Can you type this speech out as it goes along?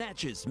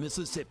Natchez,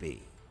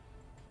 Mississippi.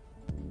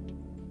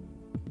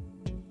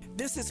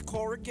 This is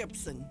Cora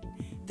Gibson.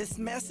 This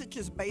message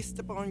is based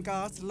upon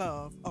God's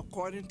love,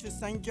 according to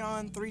St.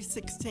 John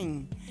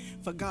 3:16.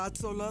 For God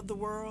so loved the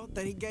world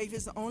that he gave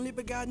his only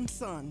begotten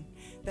Son,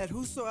 that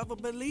whosoever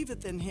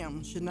believeth in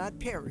him should not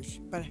perish,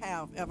 but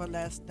have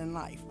everlasting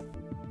life.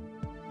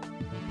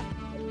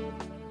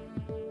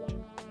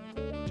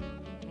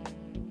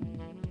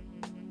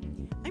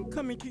 I'm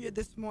coming to you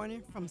this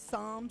morning from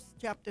Psalms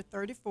chapter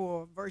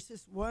 34,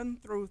 verses 1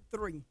 through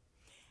 3.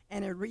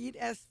 And it reads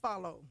as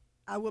follows: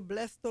 I will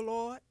bless the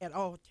Lord at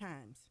all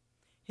times.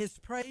 His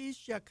praise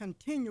shall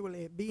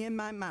continually be in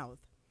my mouth.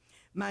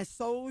 My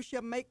soul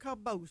shall make her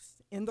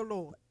boast in the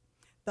Lord.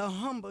 The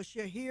humble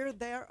shall hear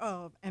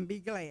thereof and be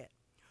glad.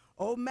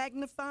 Oh,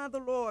 magnify the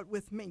Lord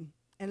with me,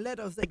 and let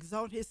us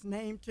exalt his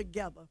name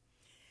together.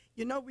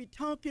 You know, we're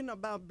talking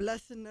about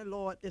blessing the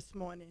Lord this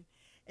morning.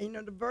 And you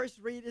know, the verse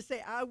reads, it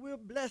say, I will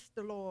bless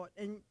the Lord.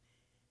 And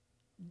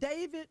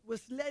David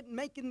was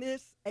making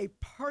this a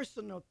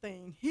personal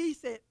thing. He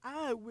said,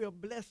 I will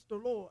bless the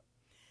Lord.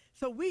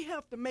 So we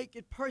have to make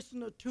it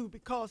personal too,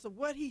 because of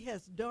what he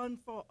has done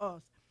for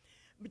us.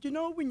 But you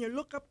know, when you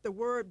look up the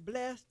word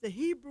bless, the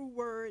Hebrew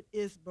word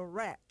is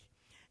barak,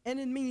 and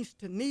it means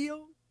to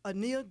kneel or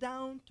kneel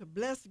down to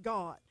bless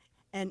God,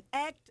 an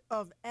act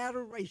of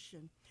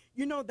adoration.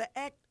 You know, the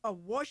act of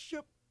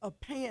worship, of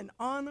paying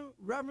honor,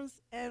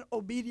 reverence, and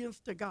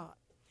obedience to God.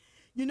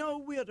 You know,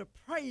 we're to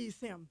praise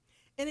him.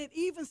 And it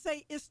even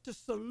say it's to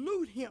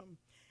salute him.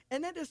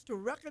 And that is to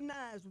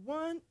recognize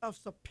one of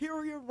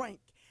superior rank.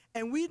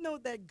 And we know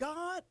that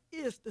God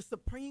is the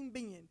supreme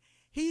being.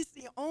 He's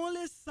the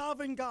only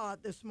sovereign God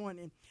this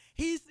morning.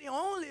 He's the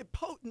only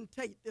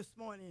potentate this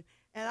morning.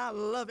 And I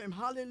love him.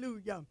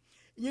 Hallelujah.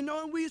 You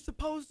know, and we're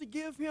supposed to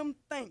give him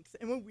thanks.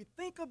 And when we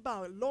think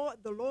about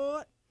the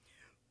Lord,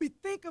 we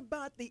think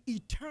about the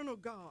eternal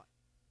God,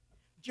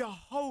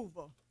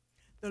 Jehovah,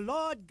 the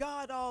Lord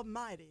God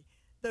Almighty,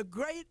 the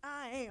great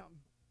I am.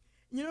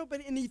 You know,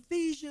 but in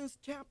Ephesians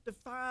chapter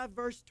 5,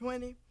 verse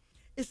 20,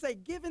 it says,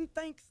 giving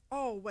thanks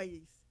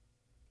always,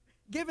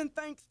 giving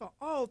thanks for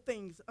all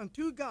things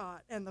unto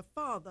God and the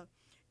Father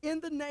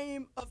in the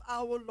name of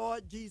our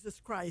Lord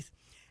Jesus Christ.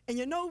 And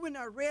you know, when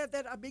I read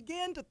that, I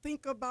began to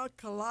think about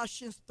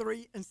Colossians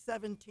 3 and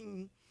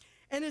 17.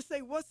 And it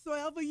say,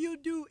 whatsoever you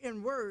do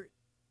in word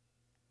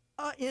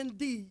or in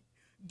deed,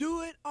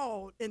 do it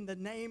all in the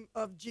name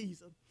of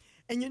Jesus.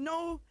 And you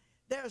know,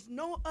 there's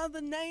no other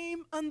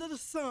name under the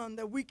sun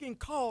that we can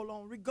call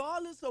on,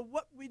 regardless of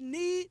what we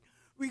need,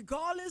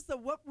 regardless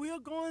of what we're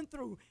going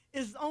through.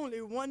 It's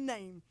only one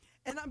name.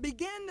 And I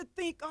began to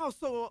think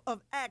also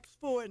of Acts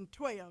 4 and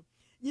 12.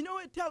 You know,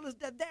 it tells us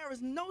that there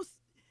is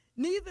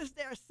neither is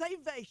there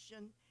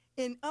salvation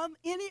in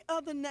any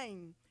other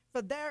name,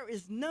 for there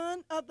is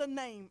none other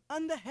name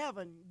under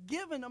heaven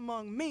given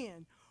among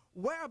men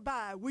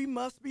whereby we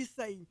must be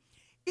saved.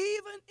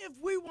 Even if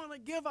we want to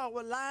give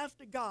our life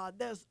to God,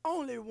 there's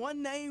only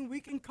one name we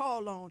can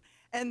call on,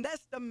 and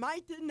that's the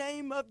mighty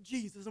name of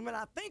Jesus. And when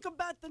I think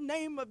about the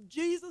name of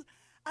Jesus,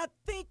 I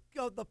think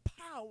of the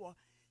power,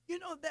 you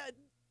know,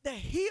 the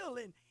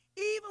healing.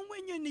 Even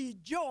when you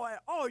need joy,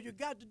 all you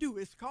got to do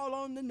is call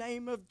on the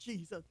name of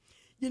Jesus.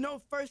 You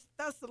know, 1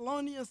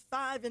 Thessalonians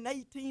 5 and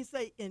 18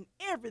 say, in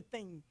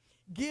everything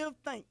give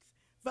thanks,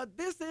 for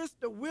this is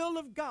the will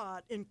of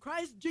God in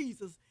Christ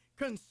Jesus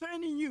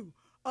concerning you,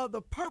 or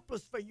the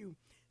purpose for you.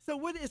 So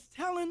what it's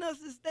telling us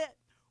is that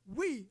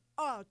we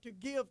are to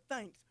give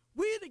thanks.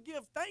 We're to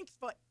give thanks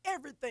for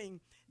everything,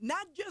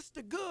 not just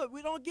the good.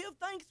 We don't give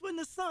thanks when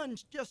the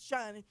sun's just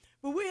shining,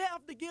 but we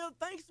have to give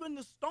thanks when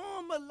the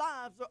storm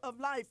of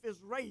life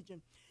is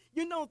raging.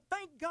 You know,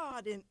 thank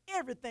God in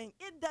everything.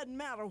 It doesn't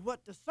matter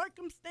what the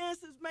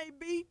circumstances may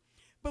be,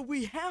 but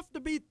we have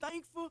to be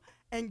thankful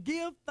and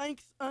give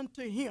thanks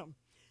unto him.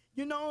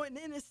 You know, and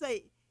then it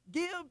say,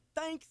 give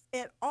thanks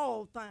at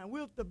all times.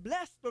 We're to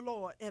bless the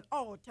Lord at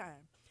all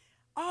times.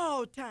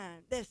 All time.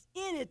 That's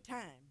any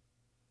time.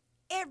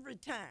 Every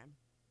time.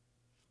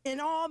 In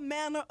all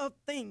manner of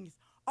things.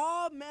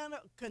 All manner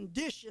of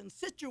conditions,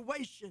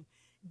 situation.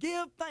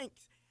 Give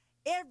thanks.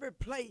 Every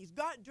place.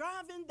 God,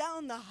 driving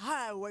down the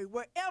highway,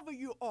 wherever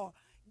you are,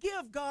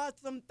 give God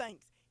some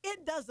thanks.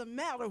 It doesn't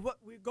matter what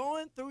we're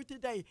going through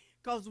today,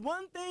 because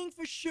one thing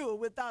for sure,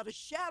 without a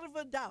shadow of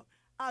a doubt,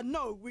 I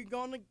know we're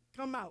going to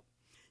come out.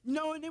 You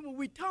know, and then when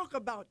we talk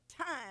about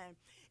time,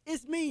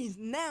 it means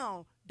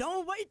now.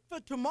 Don't wait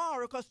for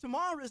tomorrow, because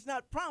tomorrow is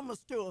not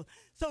promised to us.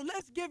 So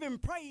let's give him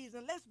praise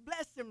and let's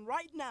bless him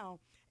right now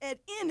at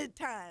any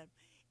time,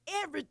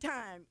 every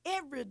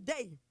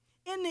day,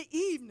 in the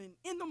evening,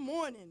 in the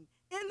morning,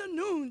 in the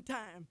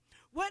noontime.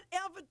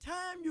 Whatever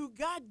time you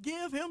got,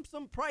 give him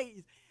some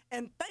praise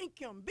and thank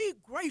him. Be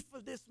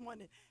grateful this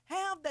morning.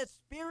 Have that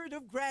spirit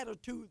of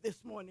gratitude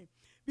this morning,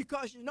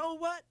 because you know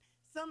what?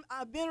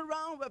 I've been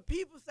around where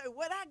people say,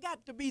 what I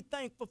got to be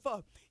thankful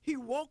for? He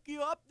woke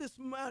you up this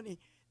morning.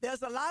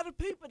 There's a lot of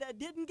people that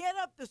didn't get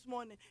up this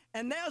morning,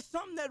 and there's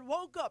some that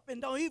woke up and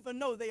don't even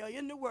know they are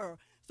in the world.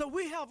 So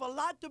we have a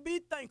lot to be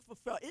thankful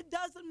for. It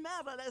doesn't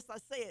matter, as I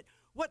said,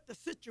 what the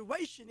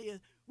situation is.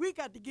 We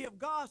got to give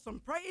God some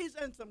praise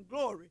and some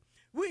glory.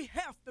 We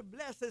have to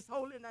bless his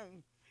holy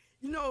name.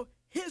 You know,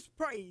 his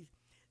praise.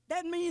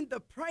 That means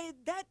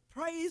that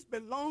praise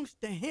belongs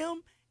to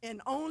him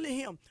and only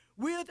him.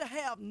 We're to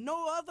have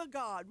no other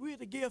God. We're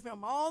to give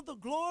him all the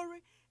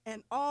glory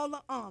and all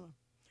the honor.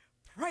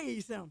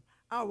 Praise him.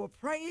 Our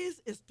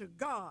praise is to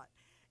God.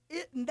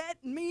 That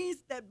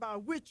means that by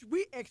which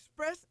we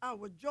express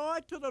our joy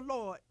to the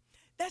Lord.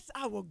 That's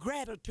our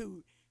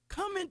gratitude.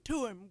 Coming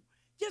to him,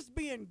 just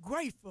being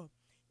grateful.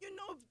 You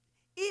know,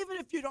 even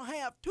if you don't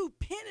have two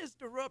pennies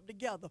to rub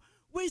together,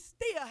 we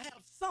still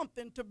have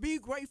something to be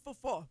grateful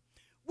for.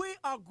 We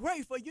are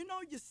grateful. You know,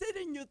 you sit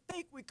and you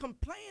think, we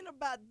complain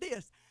about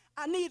this.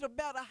 I need a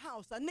better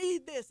house. I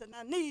need this and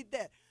I need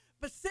that.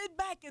 But sit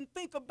back and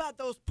think about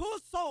those poor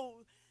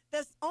souls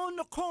that's on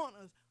the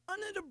corners,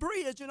 under the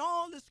bridge in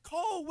all this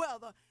cold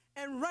weather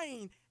and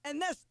rain,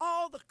 and that's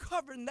all the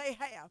covering they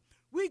have.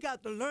 We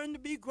got to learn to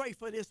be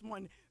grateful this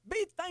morning.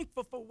 Be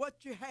thankful for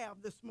what you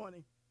have this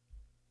morning.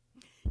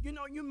 You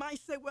know, you might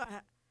say, well,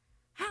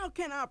 how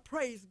can I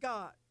praise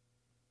God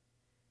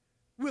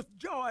with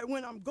joy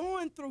when I'm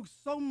going through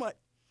so much?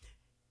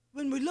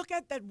 When we look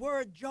at that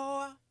word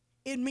joy,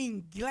 it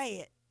means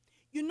glad.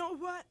 You know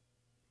what?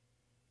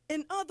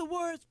 In other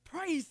words,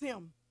 praise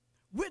him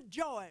with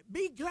joy.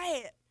 Be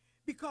glad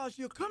because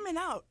you're coming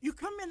out. You're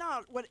coming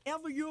out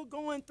whatever you're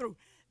going through.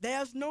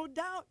 There's no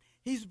doubt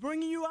he's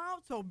bringing you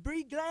out, so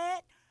be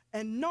glad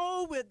and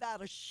know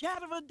without a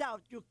shadow of a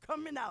doubt you're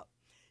coming out.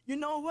 You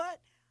know what?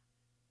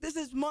 This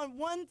is my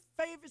one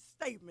favorite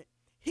statement.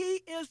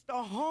 He is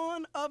the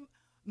horn of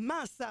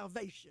my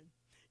salvation.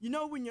 You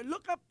know, when you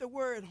look up the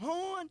word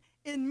horn,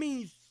 it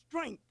means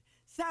strength.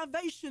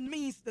 Salvation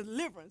means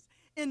deliverance.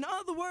 In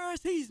other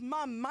words, he's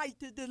my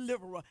mighty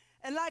deliverer.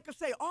 And like I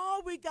say,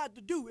 all we got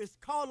to do is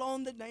call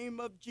on the name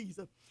of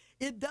Jesus.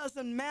 It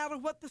doesn't matter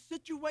what the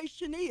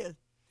situation is.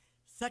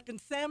 2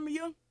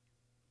 Samuel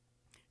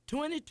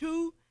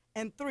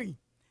 22:3.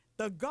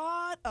 The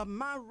God of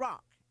my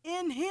rock,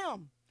 in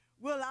him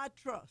will I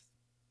trust.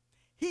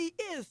 He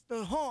is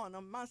the horn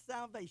of my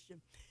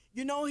salvation.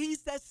 You know,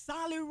 he's that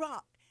solid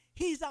rock.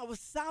 He's our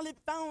solid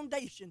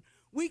foundation.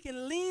 We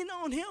can lean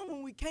on him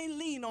when we can't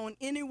lean on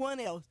anyone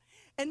else.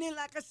 And then,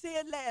 like I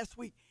said last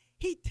week,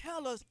 he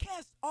tells us,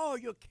 cast all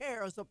your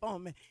cares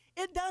upon me.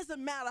 It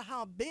doesn't matter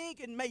how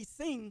big it may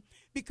seem,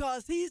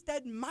 because he's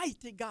that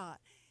mighty God.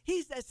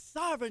 He's that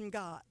sovereign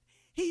God.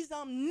 He's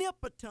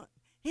omnipotent.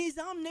 He's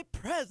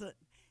omnipresent.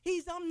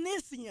 He's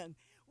omniscient.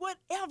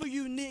 Whatever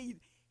you need,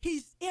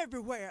 he's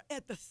everywhere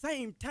at the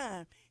same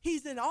time.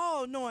 He's an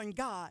all-knowing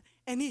God,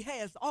 and he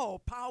has all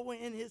power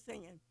in his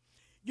hand.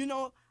 You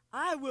know,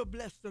 I will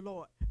bless the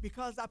Lord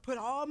because I put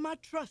all my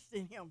trust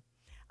in him.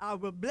 I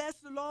will bless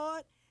the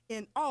Lord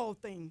in all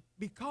things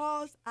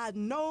because I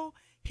know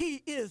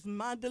he is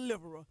my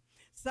deliverer.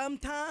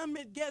 Sometimes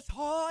it gets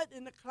hard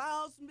and the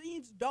clouds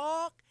means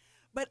dark,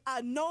 but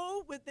I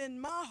know within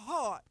my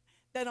heart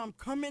that I'm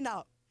coming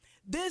out.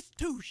 This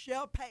too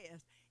shall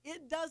pass.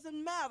 It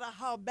doesn't matter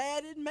how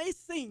bad it may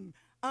seem,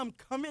 I'm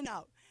coming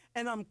out.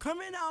 And I'm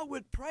coming out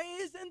with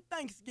praise and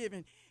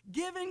thanksgiving,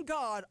 giving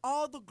God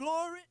all the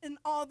glory and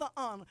all the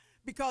honor.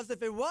 Because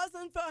if it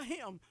wasn't for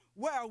him,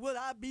 where would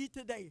I be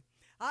today?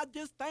 I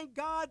just thank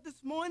God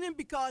this morning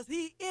because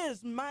he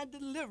is my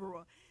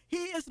deliverer. He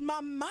is my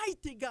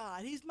mighty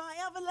God. He's my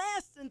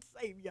everlasting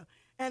Savior.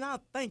 And I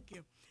thank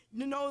him.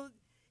 You know,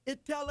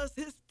 it tells us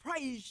his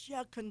praise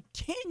shall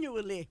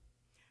continually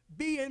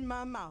be in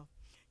my mouth.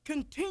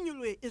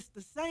 Continually is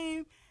the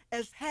same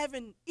as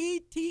having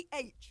ETH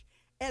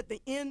at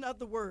the end of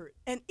the word.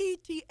 And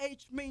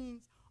ETH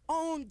means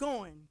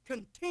ongoing,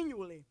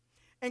 continually.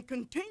 And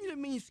continually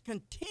means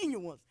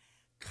continuous,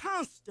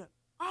 constant,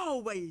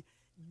 always,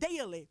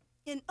 daily.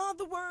 In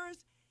other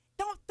words,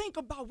 don't think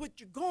about what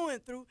you're going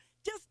through.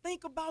 Just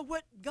think about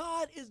what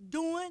God is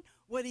doing,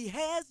 what he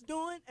has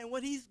doing, and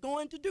what he's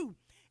going to do.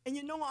 And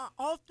you know, I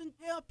often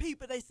tell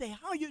people, they say,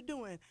 how you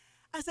doing?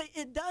 I say,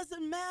 it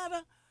doesn't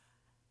matter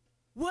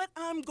what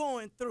I'm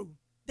going through.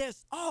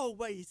 There's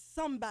always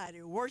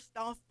somebody worse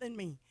off than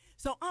me.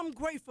 So I'm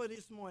grateful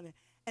this morning.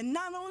 And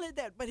not only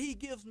that, but he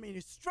gives me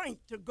the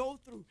strength to go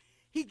through.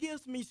 He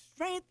gives me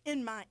strength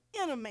in my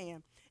inner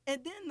man.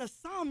 And then the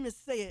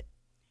psalmist said,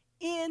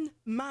 in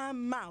my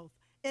mouth.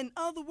 In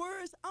other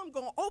words, I'm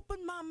going to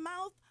open my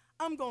mouth.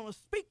 I'm going to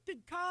speak to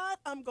God.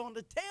 I'm going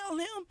to tell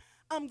him.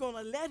 I'm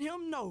going to let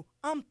him know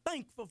I'm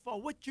thankful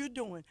for what you're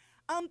doing.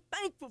 I'm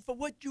thankful for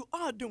what you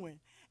are doing.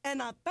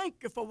 And I thank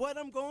you for what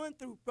I'm going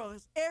through,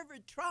 because every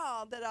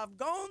trial that I've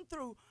gone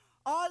through,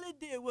 all it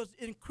did was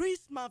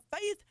increase my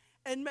faith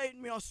and made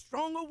me a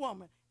stronger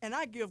woman. And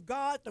I give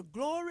God the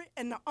glory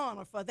and the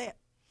honor for that.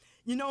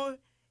 You know,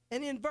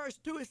 and in verse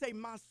 2, it says,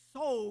 my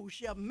soul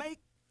shall make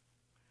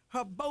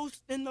her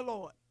boast in the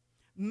Lord.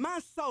 My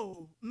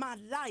soul, my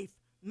life,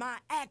 my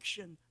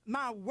action,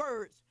 my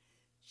words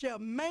shall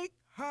make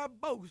her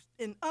boast.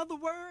 In other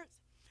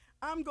words,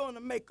 I'm going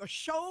to make a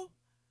show.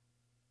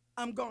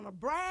 I'm going to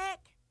brag.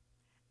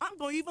 I'm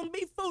going to even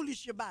be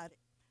foolish about it.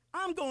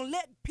 I'm going to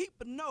let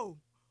people know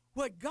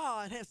what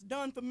God has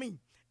done for me.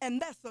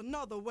 And that's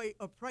another way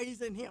of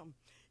praising him.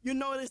 You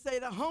know, they say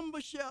the humble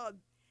shall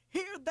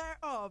hear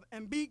thereof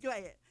and be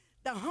glad.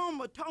 The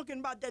humble, talking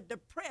about that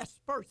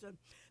depressed person,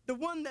 the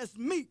one that's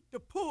meek, the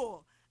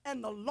poor,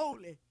 and the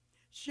lowly,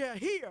 shall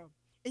hear.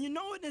 And you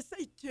know what they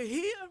say to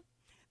hear?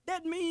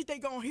 That means they're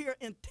going to hear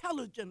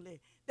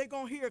intelligently. They're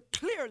going to hear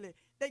clearly.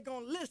 They're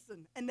going to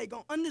listen, and they're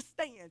going to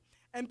understand.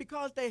 And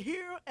because they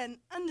hear and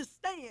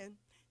understand,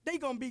 they're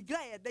going to be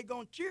glad. They're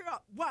going to cheer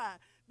up. Why?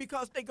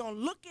 Because they're going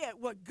to look at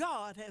what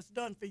God has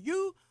done for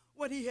you,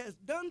 what he has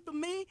done for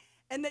me,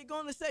 and they're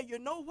going to say, you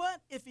know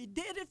what? If he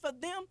did it for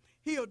them,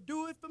 he'll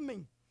do it for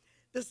me.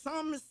 The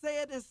psalmist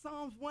said in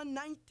Psalms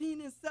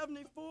 119 and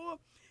 74,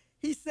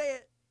 he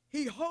said,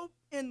 he hoped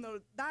in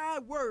thy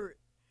word.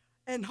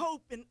 And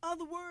hope, in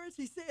other words,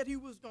 he said he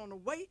was going to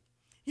wait.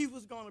 He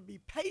was going to be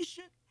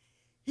patient.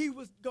 He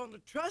was going to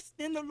trust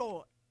in the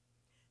Lord.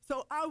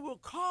 So I will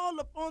call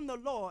upon the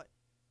Lord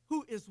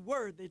who is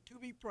worthy to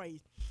be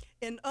praised.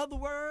 In other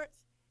words,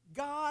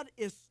 God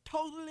is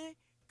totally,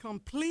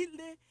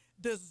 completely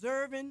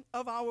deserving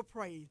of our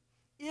praise.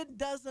 It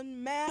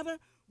doesn't matter.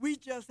 We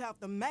just have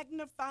to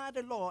magnify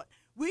the Lord.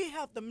 We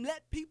have to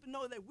let people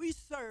know that we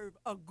serve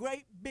a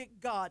great big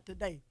God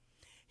today.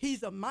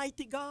 He's a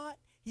mighty God.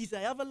 He's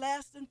an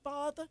everlasting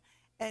Father,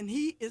 and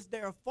he is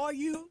there for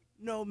you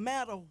no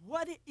matter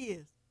what it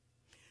is.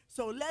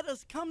 So let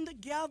us come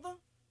together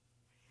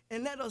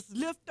and let us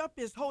lift up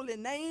his holy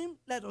name.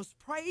 Let us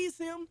praise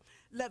him.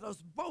 Let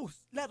us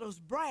boast. Let us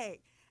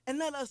brag. And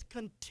let us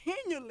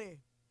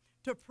continually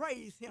to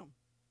praise him.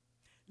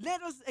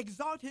 Let us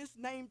exalt his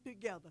name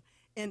together.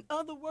 In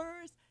other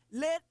words,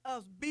 let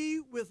us be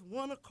with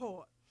one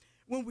accord.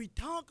 When we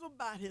talk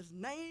about his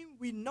name,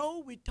 we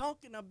know we're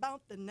talking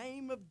about the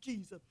name of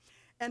Jesus.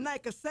 And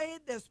like I said,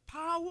 there's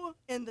power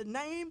in the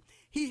name.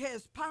 He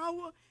has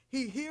power.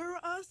 He hears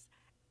us,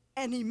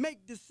 and he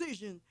makes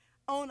decisions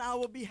on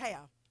our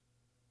behalf.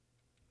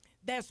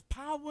 There's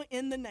power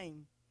in the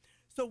name.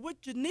 So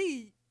what you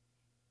need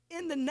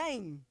in the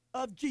name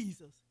of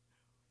Jesus,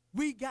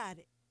 we got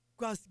it.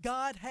 Because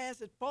God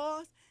has it for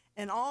us,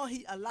 and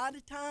a lot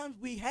of times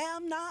we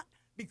have not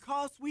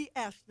because we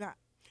ask not.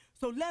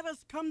 So let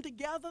us come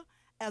together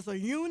as a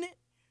unit,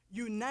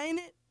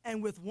 united,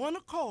 and with one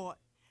accord,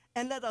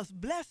 and let us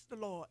bless the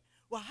Lord.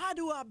 Well, how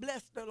do I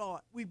bless the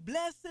Lord? We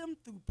bless him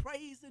through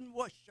praise and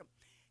worship.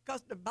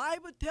 Because the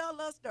Bible tells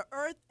us the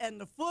earth and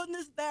the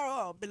fullness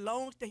thereof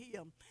belongs to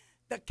him.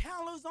 The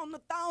cattle on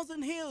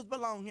 1,000 hills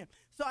belong to him.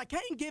 So I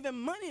can't give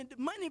him money. The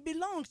money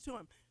belongs to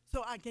him.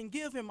 So I can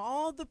give him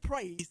all the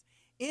praise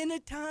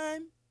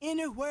anytime,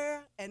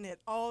 anywhere, and at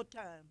all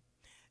times.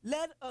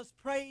 Let us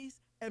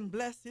praise and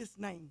bless his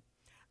name.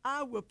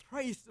 I will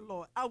praise the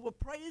Lord. I will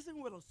praise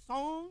him with a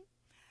song.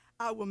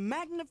 I will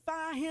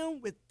magnify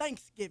him with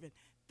thanksgiving.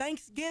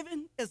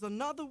 Thanksgiving is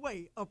another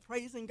way of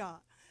praising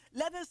God.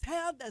 Let us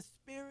have that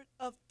spirit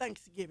of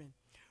thanksgiving.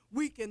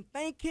 We can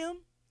thank him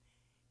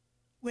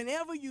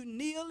whenever you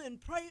kneel and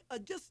pray, or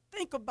just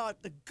think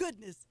about the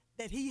goodness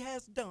that he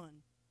has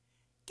done.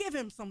 Give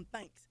him some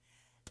thanks.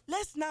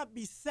 Let's not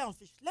be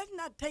selfish. Let's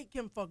not take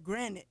him for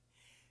granted,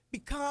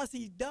 because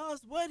he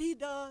does what he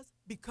does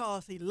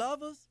because he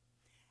loves us,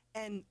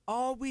 and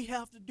all we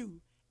have to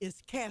do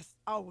is cast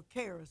our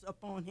cares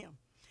upon him.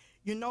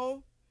 You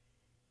know,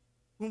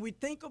 when we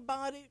think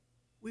about it,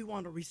 we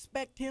want to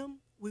respect him,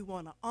 we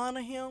want to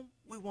honor him,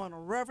 we want to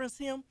reverence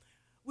him,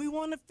 we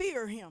want to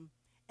fear him.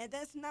 And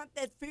that's not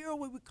that fear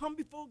where we come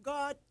before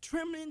God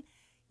trembling.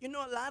 You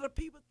know, a lot of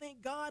people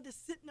think God is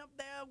sitting up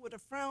there with a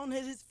frown on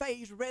his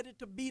face ready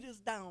to beat us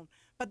down.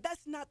 But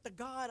that's not the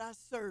God I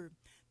serve.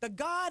 The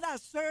God I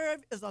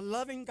serve is a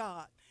loving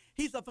God.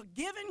 He's a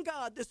forgiving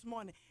God this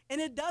morning. And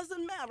it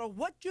doesn't matter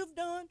what you've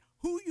done,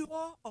 who you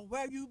are, or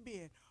where you've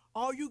been.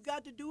 All you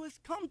got to do is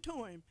come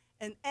to him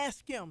and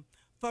ask him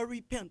for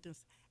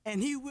repentance.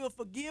 And he will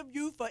forgive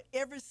you for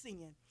every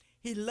sin.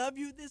 He loves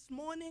you this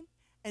morning,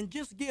 and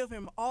just give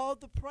him all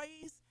the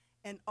praise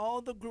and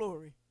all the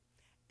glory.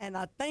 And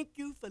I thank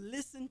you for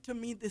listening to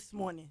me this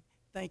morning.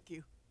 Thank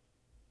you.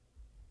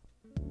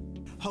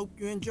 Hope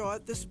you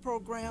enjoyed this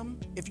program.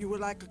 If you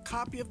would like a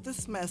copy of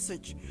this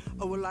message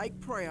or would like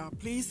prayer,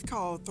 please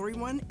call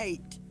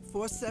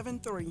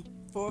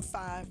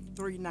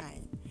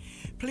 318-473-4539.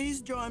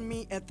 Please join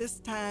me at this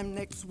time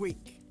next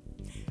week.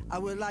 I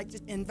would like to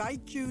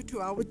invite you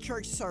to our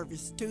church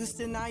service,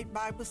 Tuesday night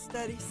Bible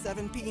study,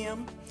 7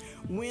 p.m.,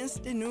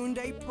 Wednesday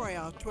noonday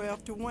prayer,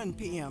 12 to 1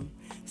 p.m.,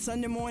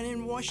 Sunday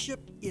morning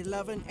worship,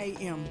 11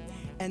 a.m.,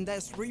 and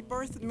that's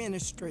Rebirth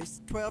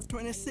Ministries,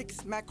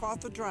 1226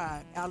 MacArthur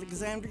Drive,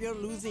 Alexandria,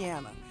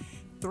 Louisiana,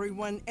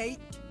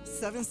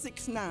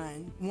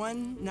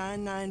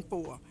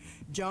 318-769-1994.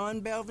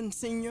 John Belvin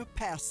Sr.,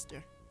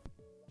 Pastor.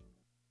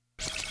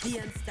 The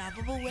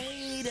unstoppable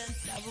weight,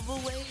 unstoppable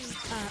weight.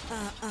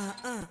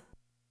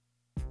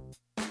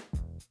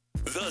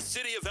 The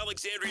City of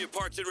Alexandria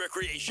Parks and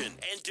Recreation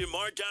and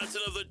DeMar Johnson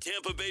of the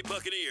Tampa Bay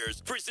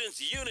Buccaneers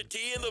presents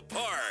Unity in the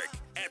Park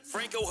at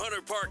Franco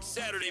Hunter Park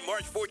Saturday,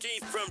 March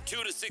 14th from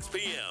 2 to 6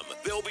 p.m.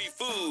 There'll be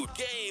food,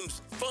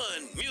 games,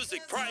 fun,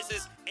 music,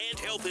 prizes, and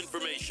health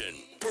information.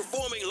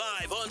 Performing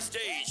live on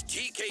stage,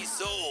 TK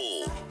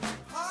Soul.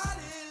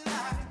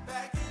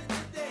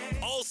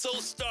 Also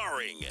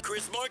starring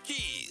Chris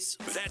Marquise.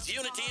 That's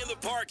Unity in the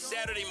Park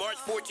Saturday, March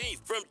 14th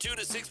from 2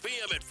 to 6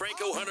 p.m. at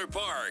Franco Hunter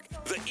Park.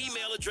 The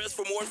email address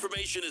for more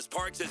information is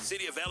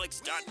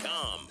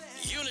parks@cityofalex.com.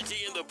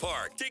 Unity in the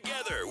Park.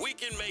 Together, we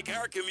can make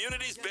our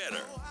communities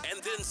better.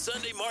 And then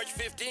Sunday, March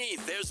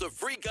 15th, there's a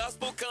free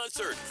gospel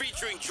concert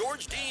featuring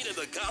George Dean and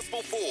the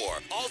Gospel Four.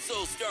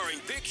 Also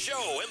starring Big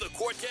Show and the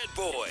Quartet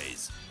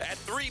Boys at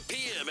 3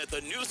 p.m. at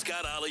the New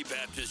Scott Alley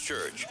Baptist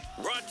Church.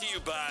 Brought to you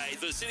by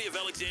the City of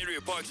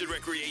Alexandria Parks and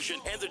Recreation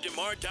and the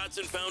DeMar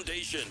Dotson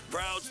Foundation,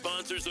 proud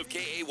sponsors of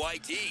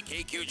KAYT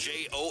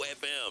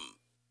KQJO-FM.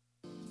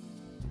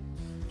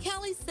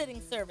 Kelly's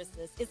Sitting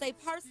Services is a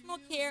personal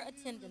care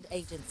attendant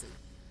agency.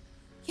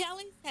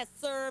 Kelly's has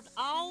served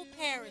all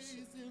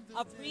parishes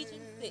of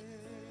Region 6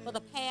 for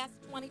the past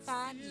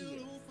 25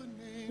 years.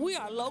 We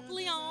are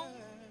locally owned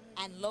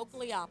and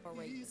locally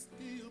operated.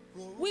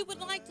 We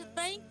would like to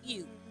thank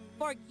you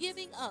for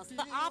giving us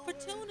the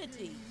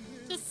opportunity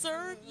to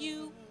serve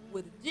you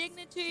with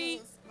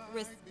dignity,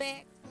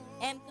 respect,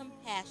 and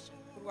compassion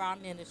through our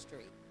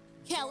ministry.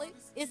 Kelly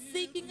is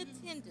seeking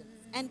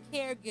attendants and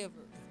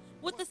caregivers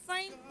with the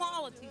same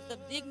qualities of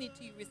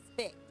dignity,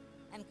 respect,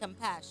 and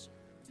compassion.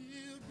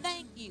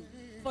 Thank you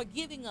for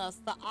giving us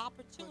the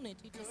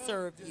opportunity to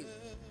serve you.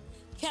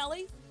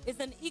 Kelly is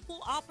an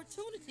equal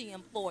opportunity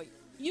employer.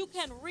 You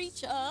can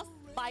reach us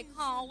by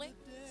calling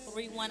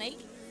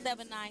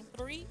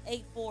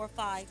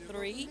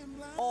 318-793-8453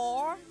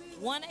 or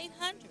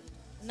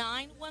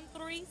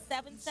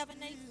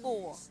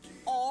 1-800-913-7784.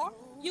 Or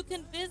you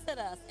can visit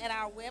us at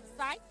our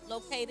website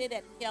located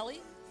at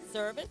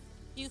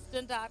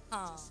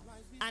kellyservicehouston.com.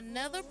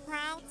 Another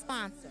proud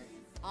sponsor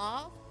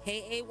of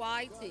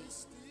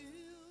KAYT.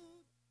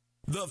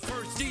 The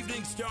First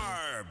Evening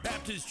Star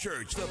Baptist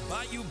Church, the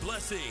Bayou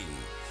Blessing,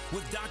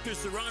 with Dr.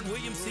 Saron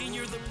Williams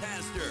Sr., the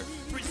pastor,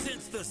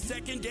 presents the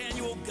second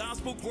annual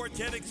Gospel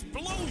Quartet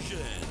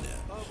Explosion,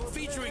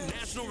 featuring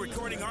national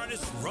recording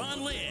artist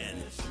Ron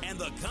Lynn and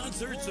the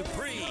Concert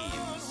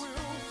Supremes.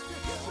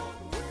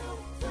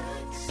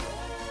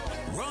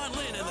 Ron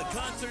Lynn and the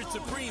Concert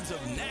Supremes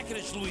of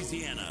Natchitoches,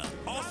 Louisiana.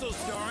 Also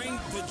starring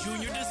the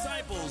Junior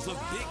Disciples of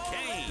Big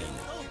Cane,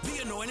 the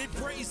Anointed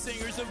Praise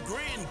Singers of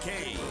Grand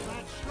Cane,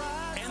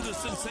 and the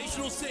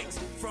Sensational Six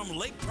from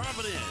Lake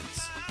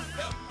Providence.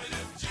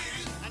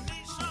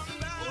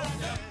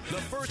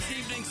 The First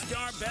Evening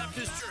Star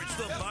Baptist Church,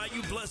 the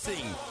Bayou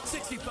Blessing,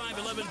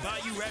 6511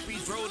 Bayou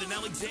Rapids Road in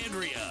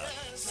Alexandria.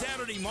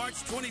 Saturday,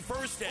 March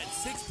 21st at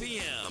 6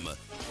 p.m.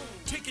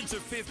 Tickets are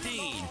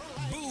 $15.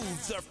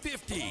 Booths are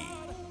 $50.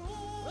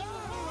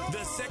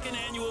 The second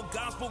annual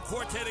Gospel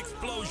Quartet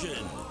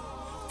Explosion,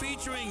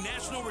 featuring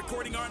national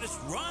recording artist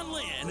Ron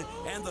Lynn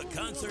and the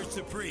Concert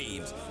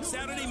Supremes.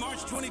 Saturday, March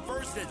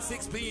 21st at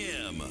 6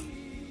 p.m.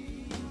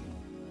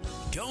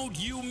 Don't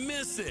you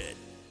miss it.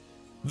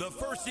 The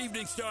First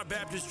Evening Star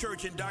Baptist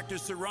Church and Dr.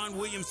 Saron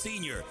Williams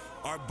Sr.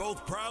 are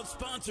both proud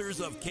sponsors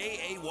of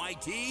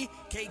KAYT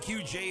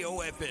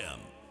KQJO-FM.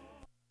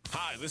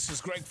 Hi, this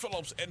is Greg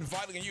Phillips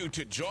inviting you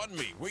to join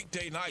me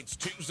weekday nights,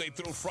 Tuesday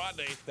through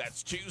Friday.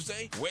 That's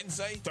Tuesday,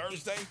 Wednesday,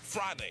 Thursday,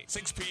 Friday,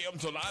 6 p.m.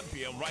 to 9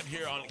 p.m. right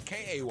here on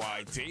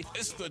KAYT.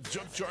 It's the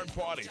Junkyard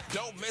Party.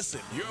 Don't miss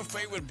it. Your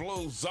favorite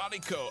blues,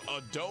 Zydeco,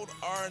 adult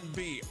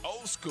R&B,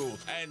 old school,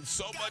 and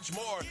so much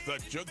more. The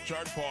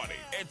Junkyard Party.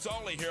 It's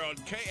only here on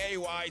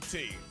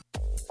KAYT.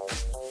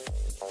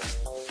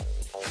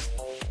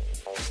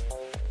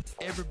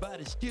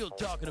 Everybody's still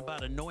talking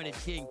about Anointed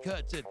King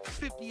Cuts at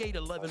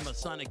 5811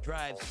 Masonic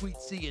Drive, Suite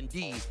C and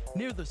D,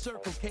 near the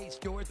Circle K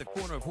store at the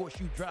corner of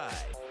Horseshoe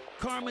Drive.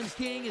 Carmen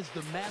King is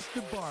the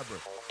master barber,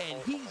 and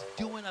he's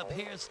doing up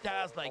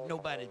hairstyles like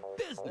nobody's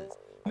business.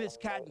 Miss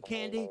Cotton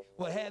Candy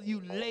will have you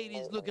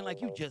ladies looking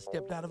like you just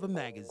stepped out of a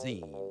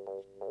magazine.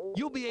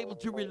 You'll be able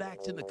to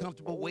relax in the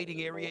comfortable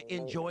waiting area,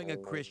 enjoying a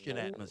Christian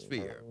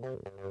atmosphere.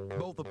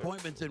 Both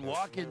appointments and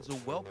walk-ins are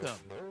welcome.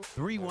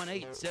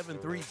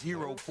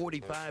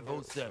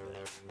 318-730-4507.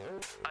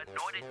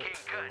 Anointed King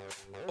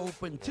Cuts.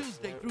 Open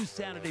Tuesday through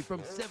Saturday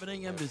from 7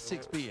 a.m. to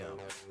 6 p.m.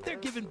 They're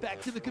giving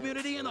back to the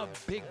community in a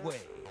big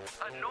way.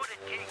 Anointed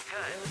King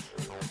Cuts.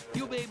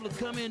 You'll be able to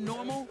come in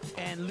normal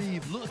and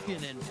leave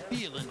looking and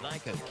feeling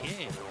like a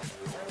king.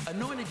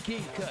 Anointed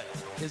King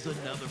Cuts is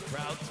another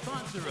proud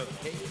sponsor of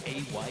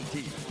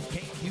KAYT,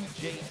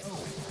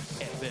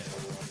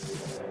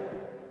 KQJO-FM.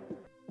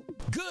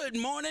 Good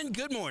morning,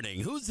 good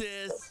morning. Who's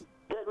this?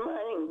 Good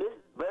morning. This is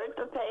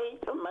Bertha Page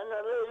from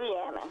Monroe,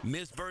 Louisiana.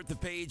 Miss Bertha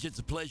Page, it's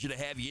a pleasure to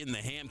have you in the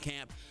ham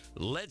camp.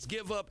 Let's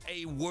give up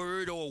a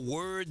word or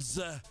words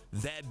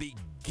that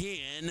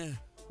begin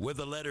with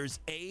the letters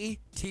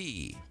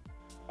A-T.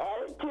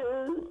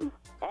 Attitude,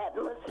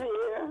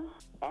 atmosphere,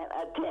 and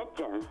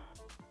attention.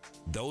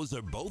 Those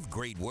are both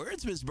great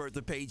words, Miss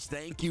Bertha Page.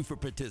 Thank you for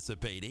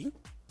participating.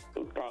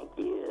 Thank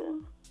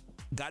you.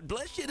 God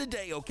bless you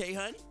today, okay,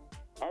 hon?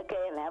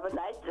 Okay, and have a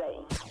nice day.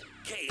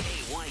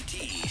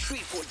 KAYT,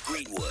 Shreveport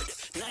Greenwood,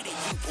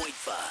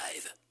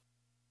 92.5.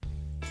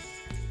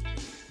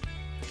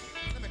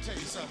 Let me tell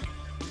you something.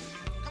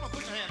 Come on,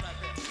 put your hand right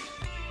there.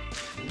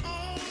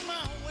 On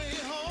my way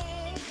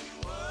home.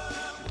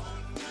 On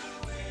my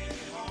way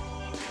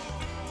home.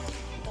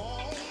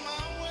 On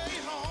my way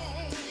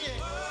home, yeah.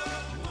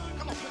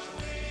 Come on, put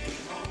your hand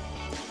home.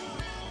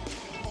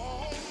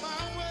 On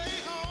my way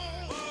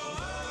home.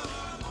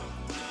 On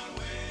my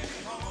way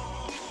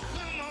home.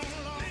 Come on,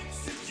 Lord.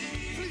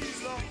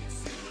 Please, Lord.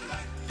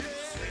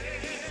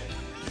 Yeah.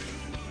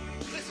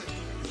 Listen,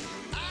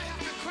 I have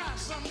to cry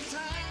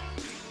sometimes.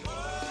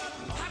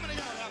 How many of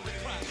y'all have to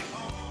cry?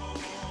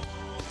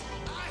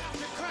 I have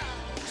to cry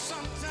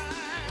sometimes.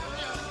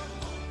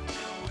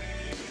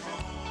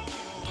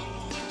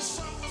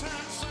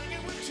 Sometimes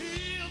singing with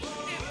tears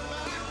in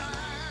my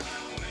eyes.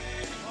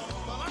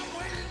 But I'm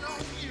waiting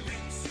on you.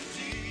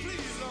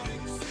 Please, Lord.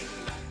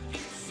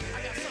 I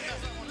got something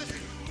else I want to listen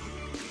to.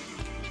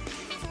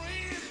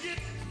 Friends get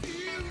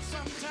few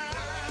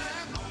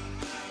sometimes.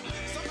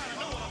 Somebody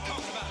know what I'm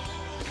talking about.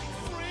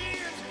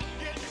 Friends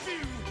get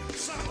few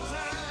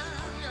sometimes.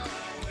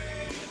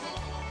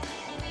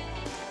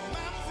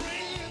 My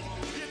friends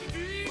get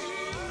few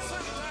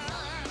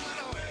sometimes.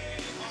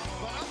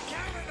 But I'm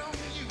counting on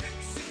you.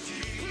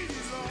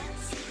 Please, Lord.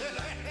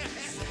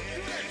 Do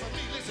that for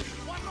me. Listen,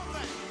 one more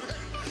thing.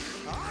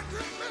 I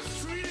get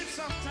mistreated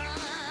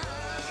sometimes.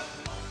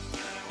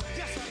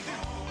 Yes, I do.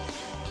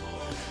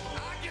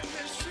 I get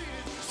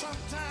mistreated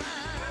sometimes.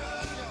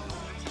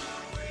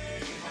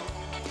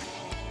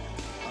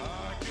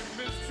 I get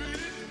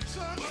mistreated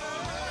sometimes.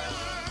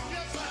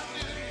 Yes, I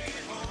do.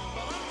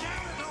 But I'm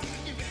counting on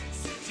you.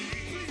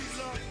 Please,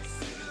 Lord.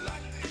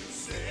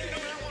 You know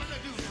what I want to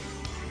do?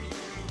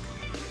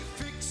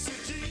 Fix it,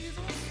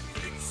 Jesus.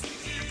 Fix it,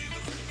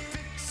 Jesus.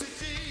 Fix it,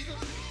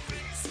 Jesus.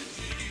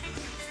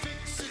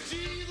 Fix it,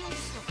 Jesus.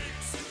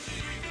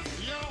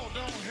 Y'all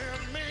don't hear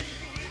me.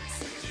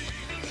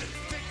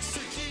 Fix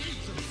it,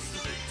 Jesus.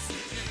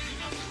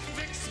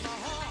 Fix my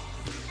heart.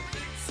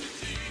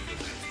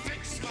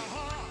 Fix my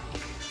heart.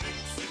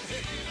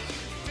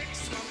 Fix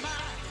my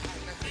mind.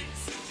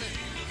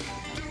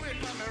 Do it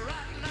for me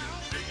right now.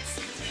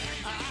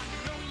 I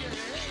know you're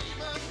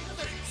able.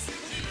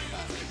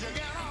 You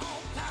got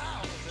all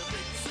power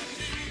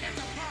in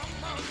the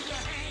palm of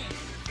your hand.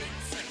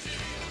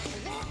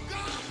 Won't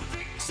God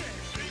fix it?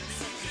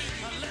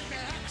 Let me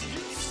ask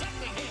you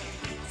something here.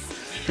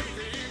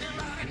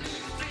 Anybody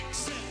need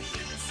fixing?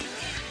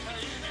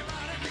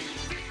 Anybody need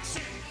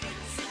fixing?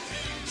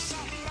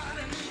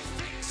 Somebody need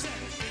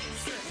fixing.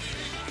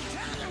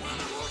 Tell you what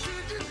I want you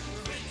to do.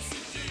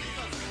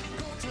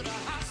 Go to the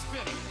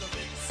hospital.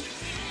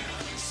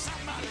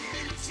 Somebody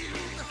needs you.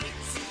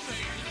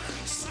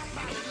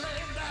 Somebody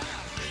laying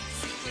down.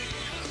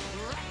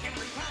 Rocking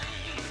with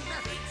pain.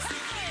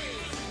 Hey,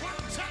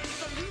 one touch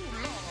from you,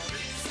 Lord.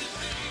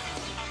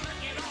 I'll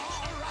make it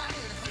all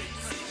right.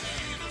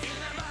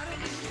 Anybody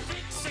need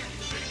fixing?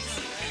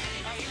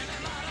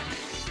 Anybody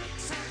need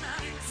fixing?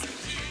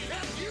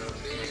 If you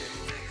need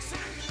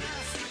fixing,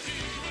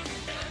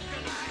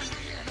 everybody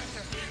need it.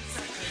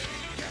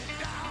 Get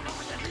down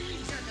on your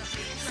knees and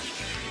say,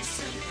 fix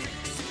it,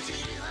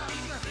 Jesus.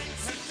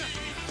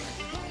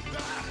 Won't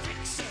God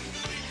fix it?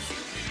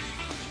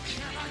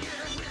 Can I get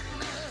a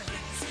witness?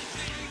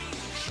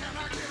 Can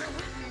I get a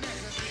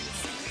witness?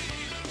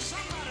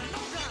 Somebody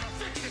know God to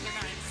fix it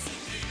tonight.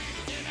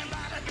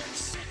 Anybody been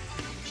sick?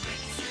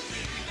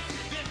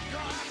 Did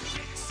God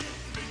fix it?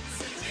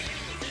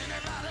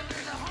 Anybody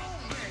been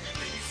hungry?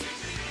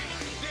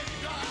 Did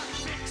God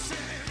fix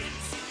it?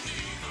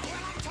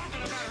 Well, I'm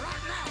talking about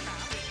right now.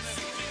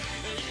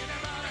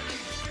 Anybody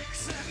need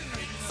fixing?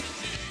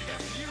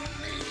 If you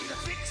need a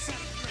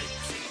fixing,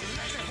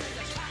 let me hear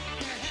you clap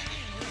your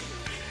hands.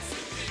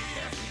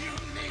 If you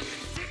need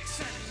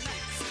fixing,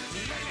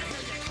 let me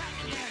hear you clap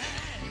your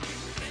hands.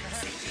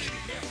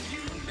 If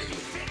you need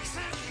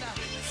fixing,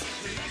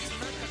 let's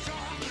make a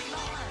joyful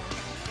noise.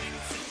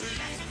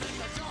 Let's make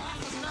a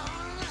joyful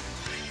noise.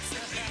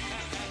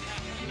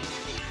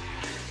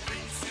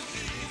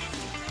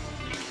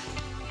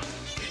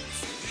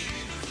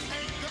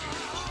 Ain't God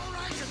all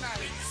right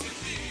tonight?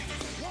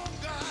 Won't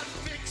God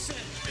fix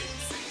it?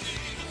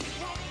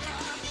 Won't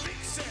God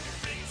fix it?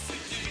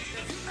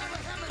 If you never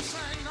hear me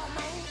sing no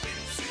more,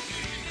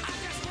 I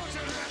just want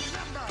you to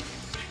remember,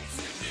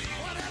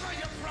 whatever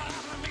your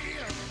problem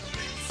is,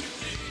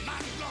 my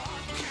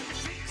God can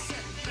fix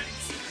it.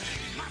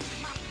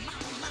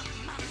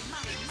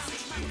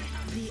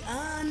 The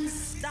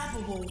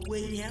unstoppable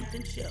Wade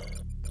Hampton Show.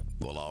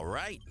 Well, all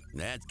right.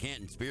 That's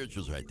Canton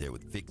Spirituals right there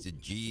with Fix It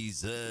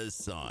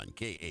Jesus on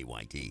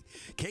KAYT.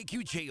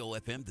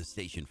 KQJO-FM, the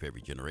station for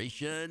every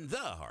generation, the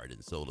heart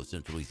and soul of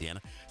Central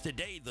Louisiana.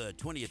 Today, the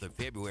 20th of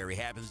February,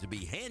 happens to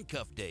be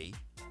Handcuff Day.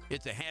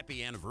 It's a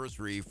happy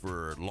anniversary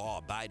for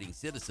law-abiding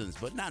citizens,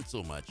 but not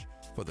so much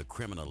for the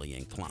criminally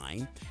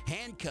inclined.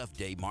 Handcuff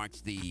Day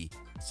marks the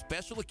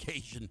special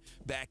occasion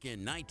back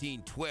in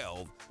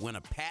 1912 when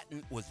a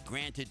patent was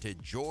granted to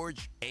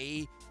George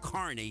A.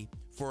 Carney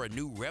for a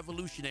new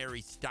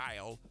revolutionary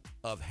style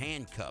of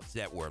handcuffs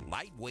that were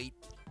lightweight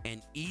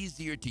and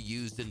easier to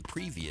use than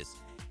previous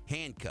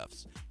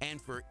handcuffs.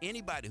 And for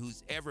anybody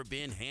who's ever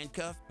been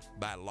handcuffed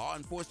by law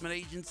enforcement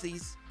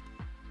agencies,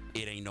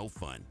 it ain't no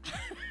fun.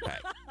 Right.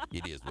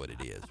 It is what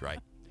it is, right?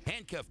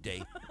 Handcuff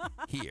Day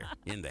here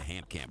in the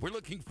Hamp Camp. We're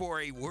looking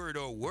for a word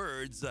or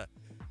words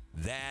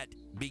that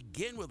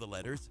begin with the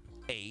letters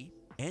A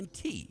and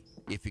T.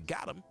 If you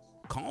got them,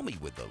 call me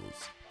with those.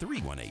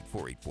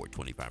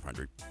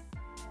 318-484-2500.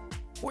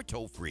 Or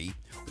toll free,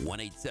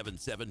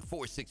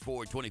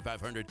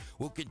 1-877-464-2500.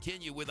 We'll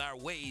continue with our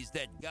ways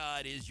that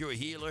God is your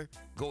healer.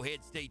 Go ahead,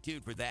 stay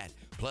tuned for that.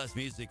 Plus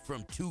music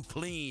from Too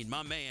Clean,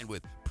 my man,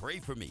 with Pray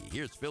For Me.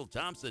 Here's Phil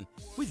Thompson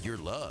with Your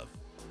Love.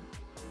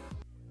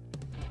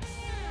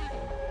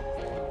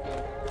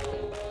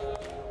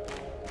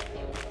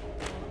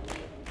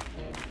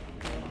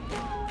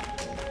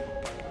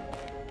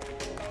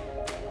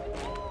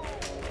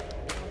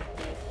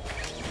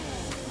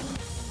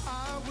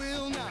 I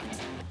will not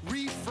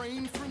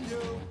refrain from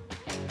you.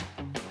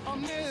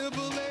 I'm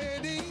never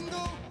letting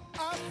go.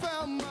 I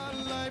found my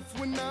life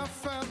when I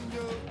found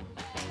you.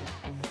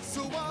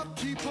 So I'll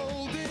keep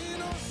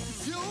holding on.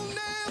 'Cause you'll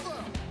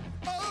never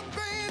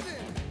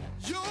abandon.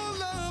 Your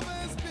love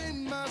has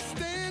been my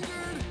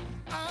standard.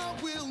 I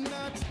will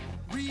not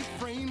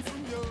refrain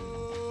from you.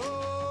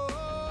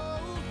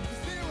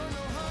 'Cause there are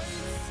no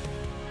heights.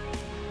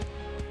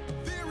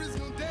 There is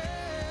no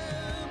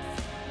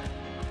depth.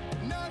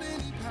 Not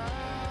any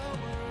power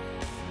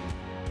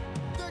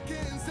that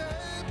can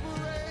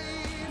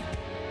separate.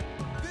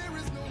 There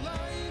is no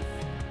life,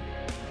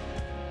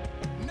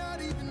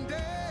 not even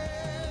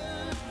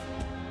death,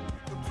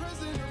 the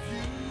present or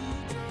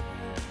future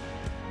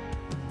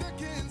that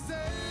can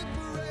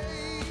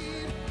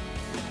separate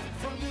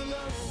from your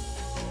love.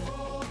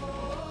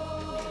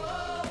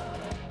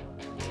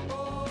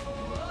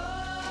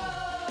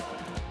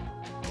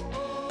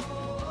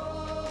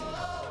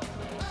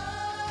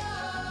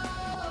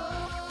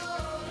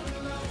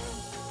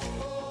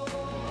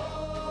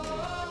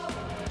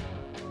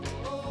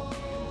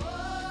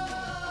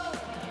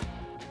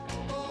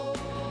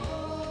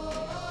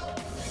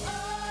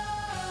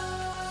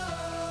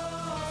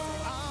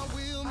 I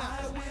will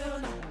not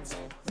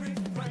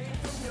refrain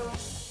from you.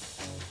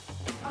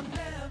 I'm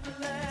never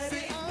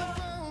letting go.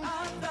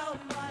 I found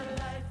my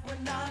life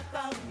when I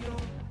found you.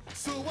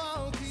 So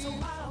I'll keep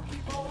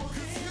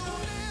holding